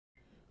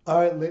All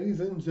right,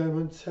 ladies and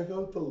gentlemen, check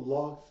out the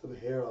locks of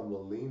hair on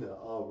Melina.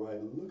 All right,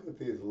 look at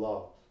these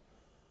locks.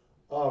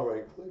 All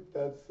right, click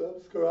that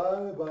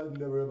subscribe button,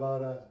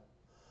 everybody.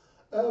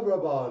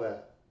 Everybody.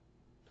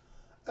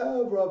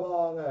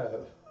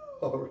 Everybody.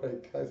 All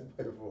right, guys,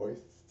 my voice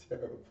is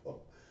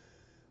terrible.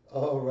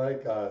 All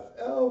right, guys,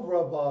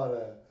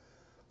 everybody.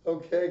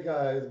 Okay,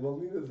 guys,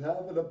 Melina's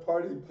having a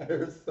party by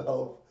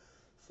herself.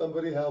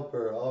 Somebody help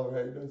her. All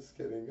right, no, just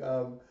kidding.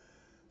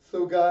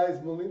 So,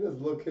 guys,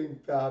 Melina's looking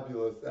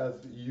fabulous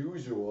as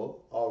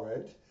usual, all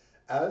right,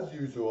 as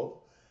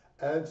usual.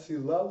 And she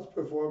loves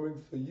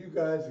performing, so you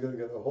guys are going to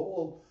get a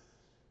whole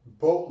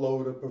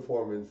boatload of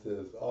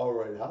performances. All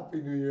right,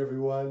 Happy New Year,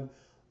 everyone.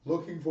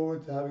 Looking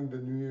forward to having the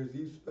New Year's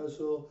Eve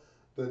special,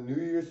 the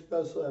New Year's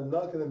special. I'm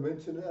not going to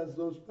mention it as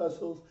those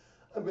specials.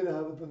 I'm going to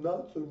have it the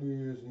not so New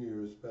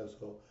Year's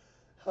special.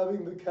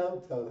 Having the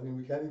countdown. I mean,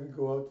 we can't even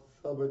go out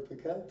to celebrate the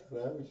countdown.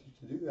 I wish you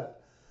should do that.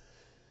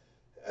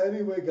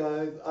 Anyway,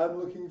 guys, I'm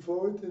looking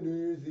forward to New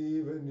Year's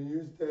Eve and New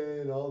Year's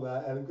Day and all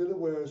that. And I'm going to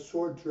wear a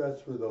short dress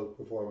for those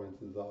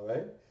performances, all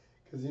right?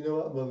 Because you know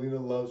what? Melina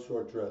loves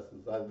short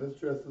dresses. This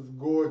dress is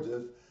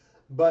gorgeous,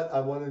 but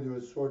I want to do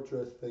a short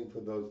dress thing for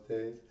those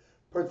days.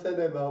 Pretend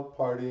I'm out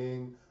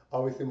partying.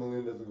 Obviously,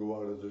 Melina doesn't go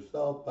out as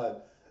herself,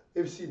 but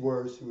if she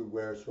were, she would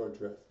wear a short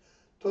dress.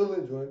 Totally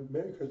enjoy it.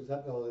 Merry Christmas.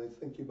 Happy holidays.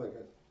 Thank you. Bye,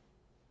 guys.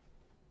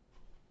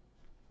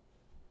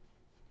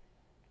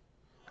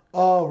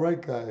 All right,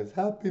 guys.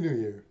 Happy New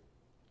Year.